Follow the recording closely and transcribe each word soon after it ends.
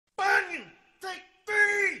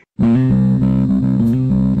Welcome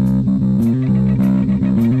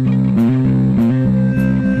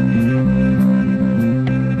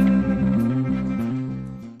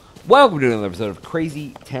to another episode of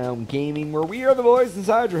Crazy Town Gaming, where we are the boys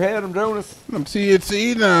inside your head. I'm Jonas. I'm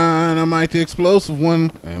TNT, and I'm Mike the Explosive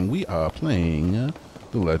One, and we are playing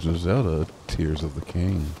The Legend of Zelda: Tears of the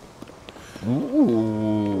King.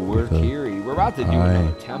 Ooh, we're teary. We're about to do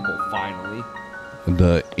another temple, finally.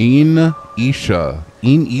 The In Isha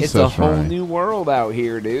It's a Shrine. whole new world out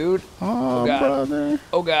here, dude. Oh, God. brother.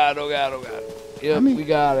 Oh, God, oh, God, oh, God. Yep, we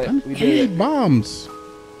got it. We I did need bombs.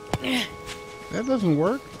 That doesn't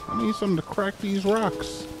work. I need something to crack these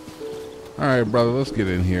rocks. All right, brother, let's get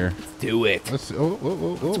in here. Let's do it. Let's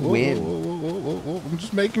win. I'm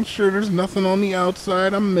just making sure there's nothing on the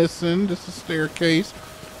outside I'm missing. Just a staircase.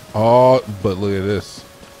 Oh, but look at this.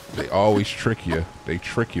 They always trick you. They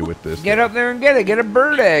trick you with this. Get up there and get it. Get a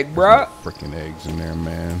bird egg, bro. Freaking eggs in there,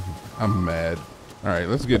 man. I'm mad. All right,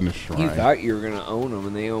 let's get in the shrine. You thought you were going to own them,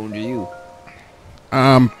 and they owned you.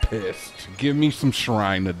 I'm pissed. Give me some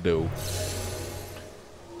shrine to do.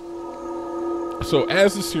 So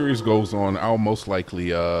as the series goes on, I'll most likely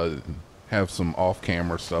have some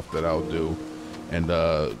off-camera stuff that I'll do, and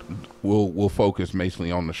we'll focus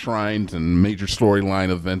mainly on the shrines and major storyline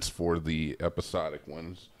events for the episodic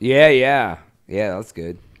ones. Yeah, that's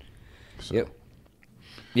good. So. Yep.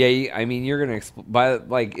 Yeah, I mean, you're gonna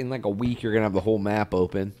in like a week, you're gonna have the whole map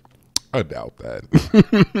open. I doubt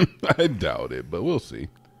that. I doubt it, but we'll see.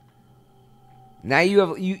 Now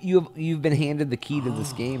you've been handed the key to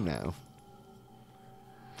this game now.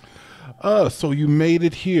 So you made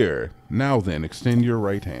it here. Now then, extend your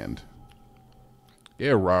right hand.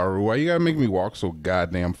 Yeah, Raru, why you gotta make me walk so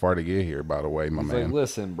goddamn far to get here, by the way, my man? Like,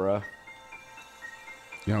 listen, bruh.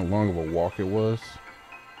 You know how long of a walk it was?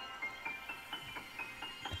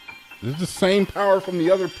 This is the same power from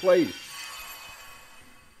the other place.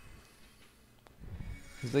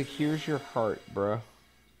 He's like, here's your heart, bruh.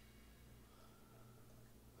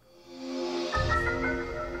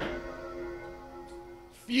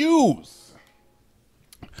 Fuse.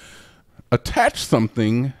 Attach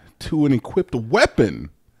something to an equipped weapon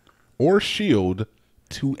or shield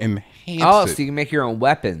to enhance Oh, it. so you can make your own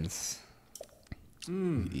weapons.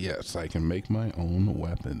 Yes, I can make my own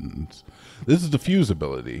weapons. This is the fuse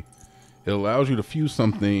ability. It allows you to fuse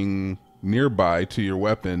something nearby to your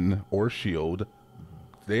weapon or shield,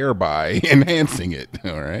 thereby enhancing it.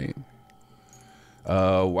 All right.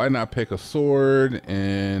 Why not pick a sword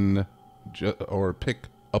and or pick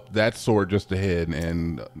up that sword just ahead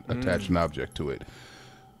and attach an object to it?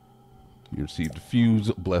 You received a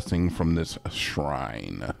fuse blessing from this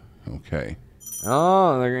shrine. Okay.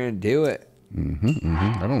 Oh, they're gonna do it.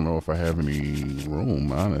 I don't know if I have any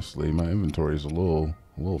room, honestly. My inventory is a little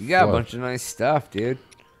You got a bunch of nice stuff, dude.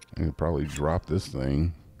 I could probably drop this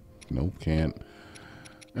thing. Nope, can't.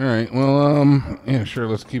 All right, well, yeah, sure,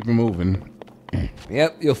 let's keep it moving.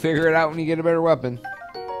 Yep, you'll figure it out when you get a better weapon.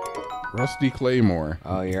 Rusty Claymore.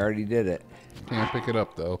 Oh, you already did it. Can't pick it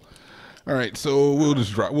up, though. All right, so we'll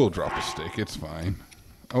drop a stick. It's fine.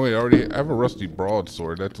 Oh, wait, I have a rusty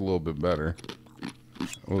broadsword. That's a little bit better.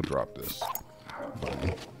 We'll drop this.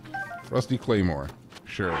 Fine. Rusty Claymore.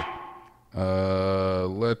 Sure.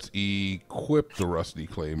 Let's equip the Rusty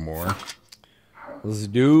Claymore. Let's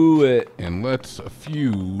do it. And let's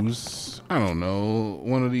fuse, I don't know,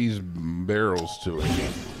 one of these barrels to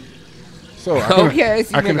it. So Okay,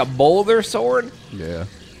 so you make a boulder sword? Yeah.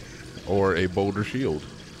 Or a boulder shield.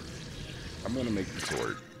 I'm going to make the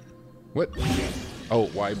sword. What? Oh,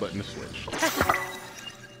 Y button to switch.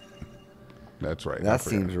 That's right. That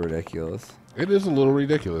seems ridiculous. It is a little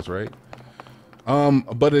ridiculous, right?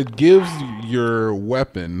 But it gives your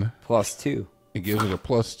weapon +2. It gives it a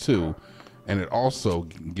 +2, and it also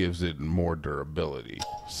gives it more durability.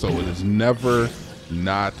 So it is never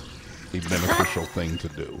not a beneficial thing to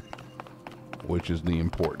do, which is the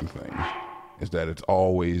important thing, is that it's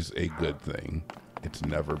always a good thing. It's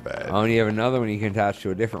never bad. Oh, and you have another one you can attach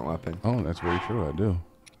to a different weapon. Oh, that's very true. I do.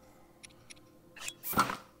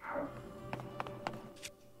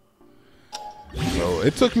 So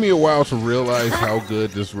it took me a while to realize how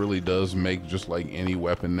good this really does make just like any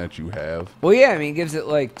weapon that you have. Well, yeah, I mean, it gives it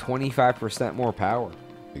like 25% more power.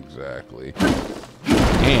 Exactly.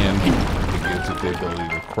 And it gives it the ability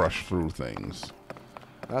to crush through things.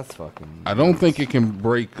 That's fucking... I don't think it can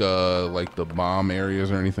break like the bomb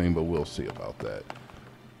areas or anything, but we'll see about that.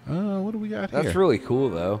 What do we got here? That's really cool,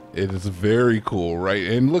 though. It is very cool, right?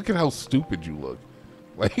 And look at how stupid you look.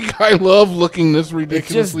 Like, I love looking this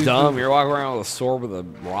ridiculously. It's just dumb. You're walking around with a sword with a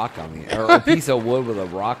rock on the end, or a piece of wood with a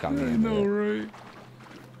rock on the end. I know, right?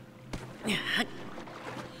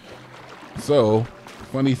 So,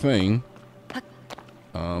 funny thing,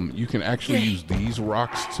 you can actually use these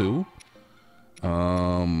rocks too.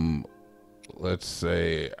 Let's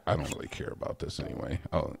say, I don't really care about this anyway.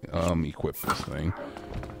 I'll equip this thing.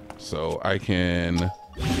 So I can,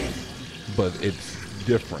 but it's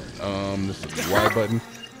different. This is the Y button.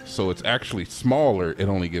 So it's actually smaller. It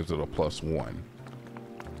only gives it a +1.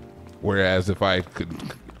 Whereas if I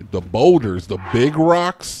could, the boulders, the big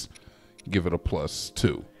rocks, give it a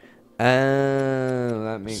 +2.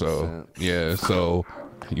 That makes sense. Yeah, so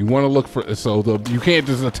you want to look for, you can't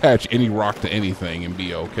just attach any rock to anything and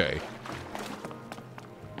be okay.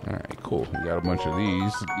 All right, cool. We got a bunch of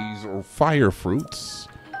these. These are fire fruits.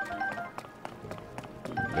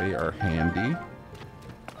 They are handy.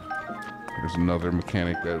 There's another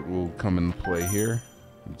mechanic that will come into play here.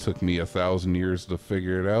 It took me 1,000 years to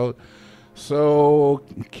figure it out. So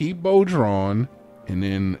keep bow drawn, and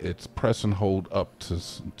then it's press and hold up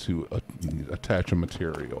to attach a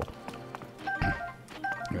material.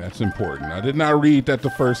 That's important. I did not read that the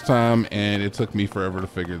first time, and it took me forever to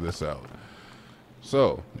figure this out.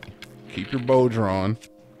 So keep your bow drawn,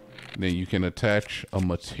 then you can attach a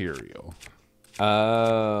material.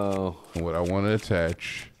 Oh. And what I want to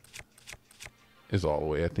attach is all the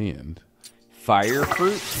way at the end. Fire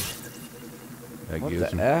fruit? That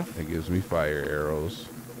gives me fire arrows.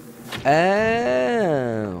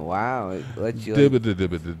 Oh, wow. It lets you Dibba da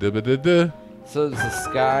dibba da dibba da da. So does the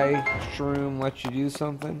sky shroom let you do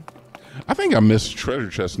something? I think I missed treasure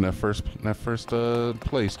chest in that first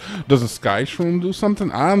place. Does the sky shroom do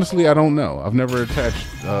something? Honestly, I don't know. I've never attached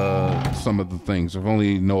some of the things. I've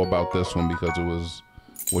only know about this one because it was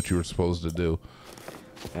what you were supposed to do.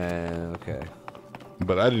 Okay.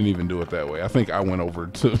 But I didn't even do it that way. I think I went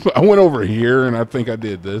over here, and I think I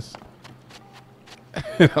did this.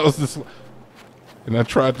 And I was just, and I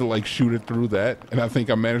tried to like shoot it through that, and I think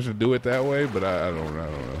I managed to do it that way. But I don't know.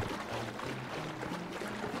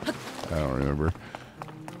 I don't remember.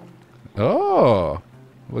 Oh,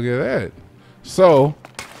 look at that. So,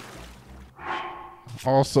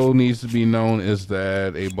 also needs to be known is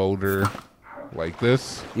that a boulder like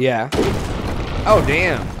this. Yeah. Oh,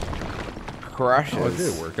 damn. Crushes. Oh, it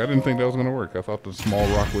did work. I didn't think that was going to work. I thought the small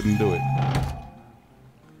rock wouldn't do it.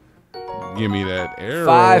 Give me that arrow.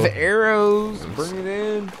 5 arrows. Bring it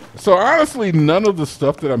in. So honestly, none of the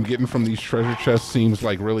stuff that I'm getting from these treasure chests seems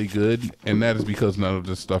like really good, and that is because none of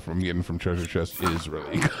the stuff I'm getting from treasure chests is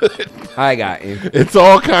really good. I got you. It's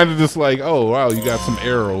all kind of just like, oh wow, you got some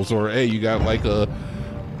arrows, or hey, you got like a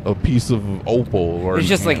piece of opal, or it's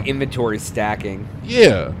just like inventory stacking.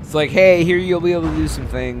 Yeah. It's like, hey, here you'll be able to do some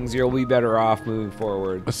things. You'll be better off moving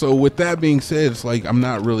forward. So with that being said, it's like I'm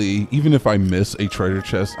not really, even if I miss a treasure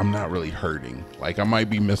chest, I'm not really hurting. Like I might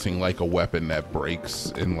be missing like a weapon that breaks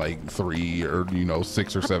in like 3 or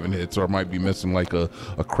 6 or 7 hits, or I might be missing like a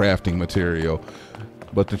crafting material.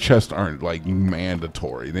 But the chests aren't like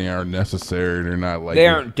mandatory. They aren't necessary. They're not like, they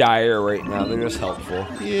aren't dire right now. They're just helpful.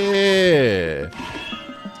 Yeah.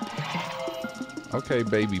 Okay,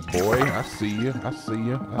 baby boy. I see you. I see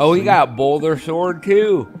you. Oh, he got boulder sword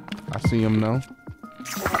too. I see him now.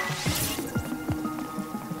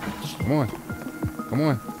 Come on. Come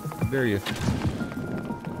on. I dare you.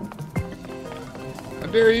 I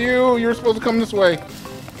dare you. You're supposed to come this way.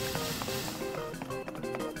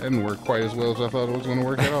 That didn't work quite as well as I thought it was going to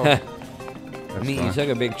work at all. I mean, you took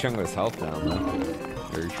a big chunk of his health down, though.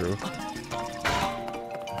 Very true.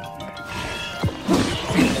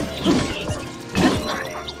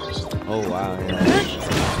 Oh, wow, yeah.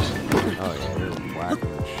 Oh, yeah, you're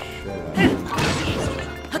whacking the shit.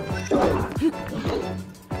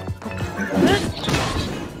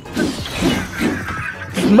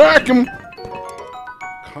 Smack him!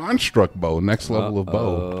 Construct bow, next level of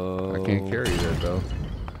bow. I can't carry that though.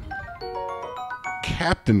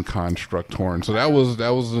 Captain Construct horn. So that was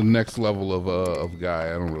the next level of guy.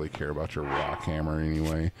 I don't really care about your rock hammer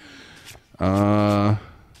anyway. All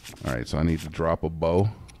right, so I need to drop a bow.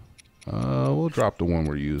 We'll drop the one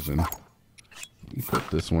we're using. You put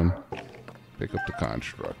this one. Pick up the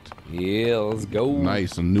construct. Yeah, let's go.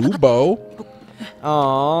 Nice, a new bow.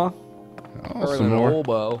 Aww. Oh, some more. Old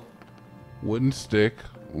bow. Wooden stick,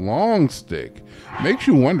 long stick. Makes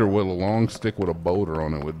you wonder what a long stick with a boulder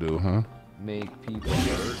on it would do, huh? Make people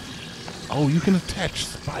hurt. Oh, you can attach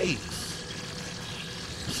spikes.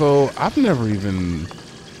 So I've never even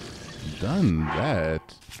done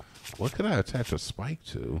that. What could I attach a spike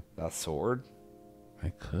to? A sword? I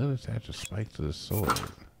could attach a spike to the sword.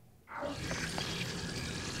 Let's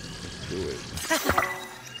do it.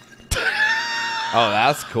 Oh,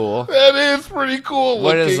 that's cool. That is pretty cool.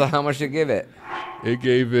 What is how much to give it? It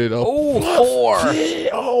gave it a +4.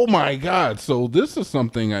 Oh my god! So this is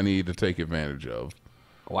something I need to take advantage of.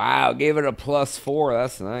 Wow, gave it a +4.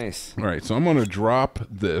 That's nice. All right, so I'm gonna drop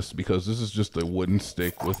this because this is just a wooden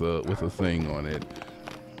stick with a thing on it.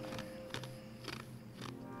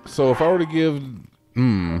 So if I were to give,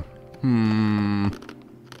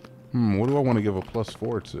 what do I want to give a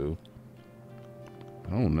 +4 to?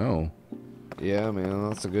 I don't know. Yeah, man,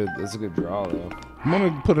 that's a good draw though. I'm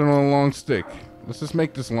gonna put it on a long stick. Let's just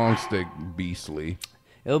make this long stick beastly.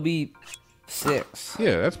 It'll be 6.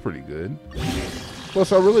 Yeah, that's pretty good.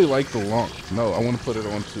 Plus, I really like the long. No, I want to put it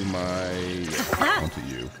onto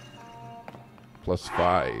you.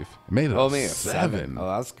 +5. It made it a 7. Oh,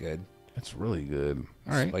 that's good. That's really good.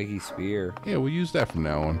 All right. Spiky spear. Yeah, we'll use that from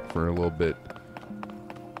now on for a little bit.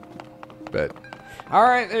 Bet. All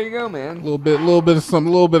right, there you go, man. A little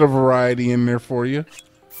bit of variety in there for you.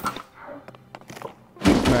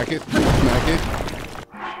 Smack it.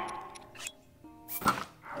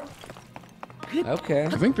 Okay.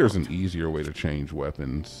 I think there's an easier way to change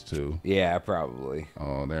weapons too. Yeah, probably.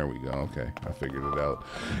 Oh, there we go. Okay, I figured it out.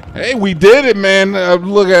 Hey, we did it, man.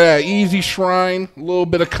 Look at that. Easy shrine, a little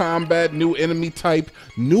bit of combat, new enemy type,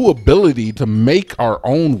 new ability to make our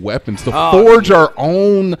own weapons, to forge our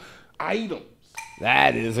own items.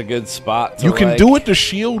 That is a good spot. You can do it to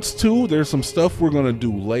shields too. There's some stuff we're going to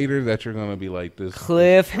do later that you're going to be like this.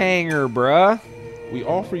 Cliffhanger, bruh. We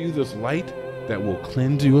offer you this light that will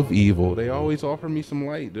cleanse you of evil. They always offer me some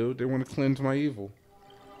light, dude. They want to cleanse my evil.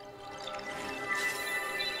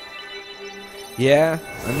 Yeah,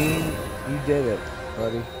 I mean, you did it,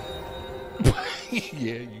 buddy.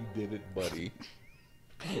 Yeah, you did it, buddy.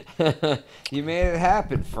 You made it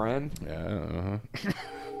happen, friend. Yeah,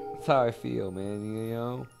 That's how I feel, man. You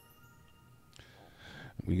know.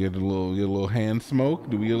 We get a little hand smoke.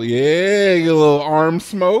 Do we? Yeah, get a little arm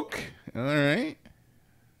smoke. All right.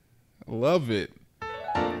 I love it.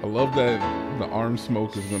 I love that the arm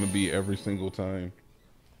smoke is going to be every single time.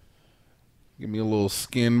 Give me a little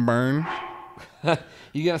skin burn.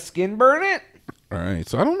 You gonna skin burn it? All right.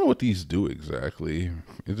 So I don't know what these do exactly.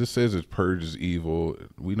 It just says it purges evil.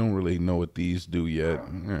 We don't really know what these do yet.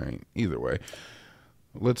 All right. Either way.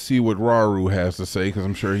 Let's see what Raru has to say, because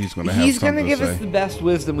I'm sure he's going to have something to say. He's going to give us the best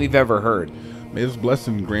wisdom we've ever heard. May this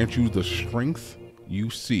blessing grant you the strength you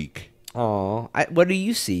seek. Oh, what do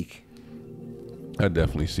you seek? I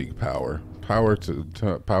definitely seek power. Power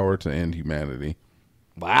to end humanity.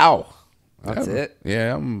 Wow, that's it.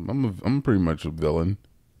 Yeah, I'm pretty much a villain.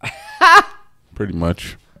 Pretty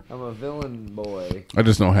much. I'm a villain boy. I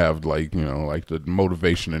just don't have like the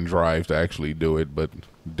motivation and drive to actually do it. But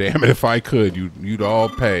damn it, if I could, you'd all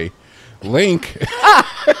pay. Link,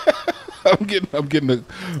 I'm getting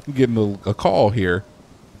a call here.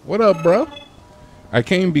 What up, bro? I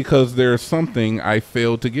came because there's something I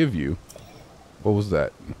failed to give you. What was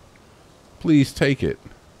that? Please take it.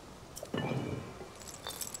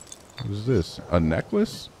 What is this? A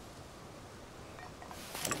necklace?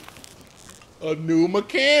 A new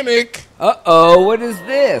mechanic. Uh-oh, what is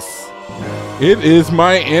this? It is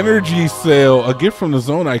my energy cell, a gift from the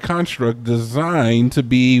Zonai construct designed to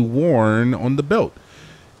be worn on the belt.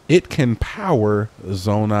 It can power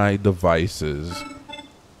Zonai devices.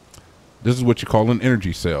 This is what you call an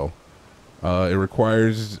energy cell. It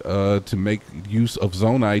requires to make use of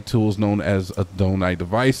Zonai tools known as Zonai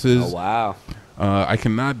devices. Oh, wow. I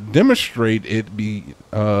cannot demonstrate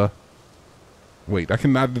I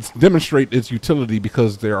cannot demonstrate its utility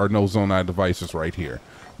because there are no Zonai devices right here.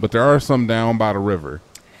 But there are some down by the river.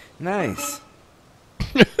 Nice.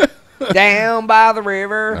 Down by the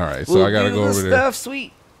river. All right, so I got to go over there. Stuff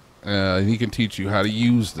sweet. He can teach you how to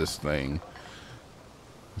use this thing.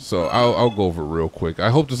 So I'll go over it real quick. I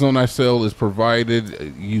hope the Zonai cell is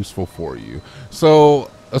provided useful for you. So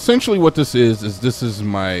essentially what this is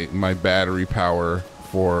my battery power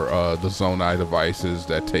for the Zonai devices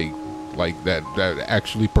that take that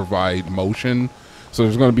actually provide motion. So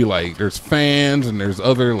there's going to be there's fans and there's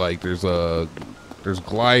other there's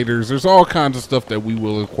gliders. There's all kinds of stuff that we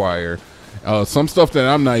will acquire. Some stuff that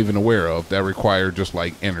I'm not even aware of that require just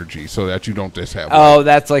energy, so that you don't just have. Oh,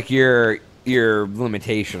 that's your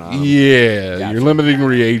limitation on them. Yeah, gotcha. Your limiting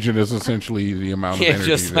reagent is essentially the amount of energy.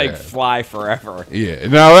 Just fly forever. Yeah,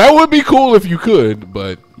 now that would be cool if you could,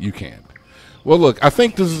 but you can't. Well, look, I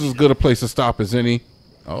think this is as good a place to stop as any.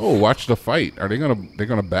 Oh, watch the fight. They're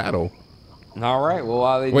gonna battle. All right. Well,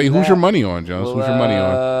 while they do that, who's your money on, Jonas? Who's your money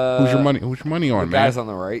on, man? The The guys on the right. Who's your money on, Guys man? on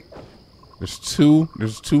the right. There's two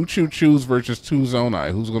choo-choos versus two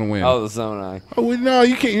Zonai. Who's gonna win? Oh, the Zonai. Oh, no,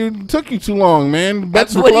 you can't. It took you too long, man. The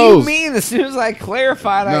bets were What closed. do you mean? As soon as I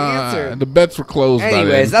clarified, I answered. The bets were closed.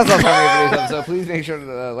 Anyways, by then. that's all for today's episode. Please make sure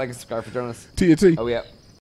to like and subscribe for Jonas. TNT. Oh, yeah.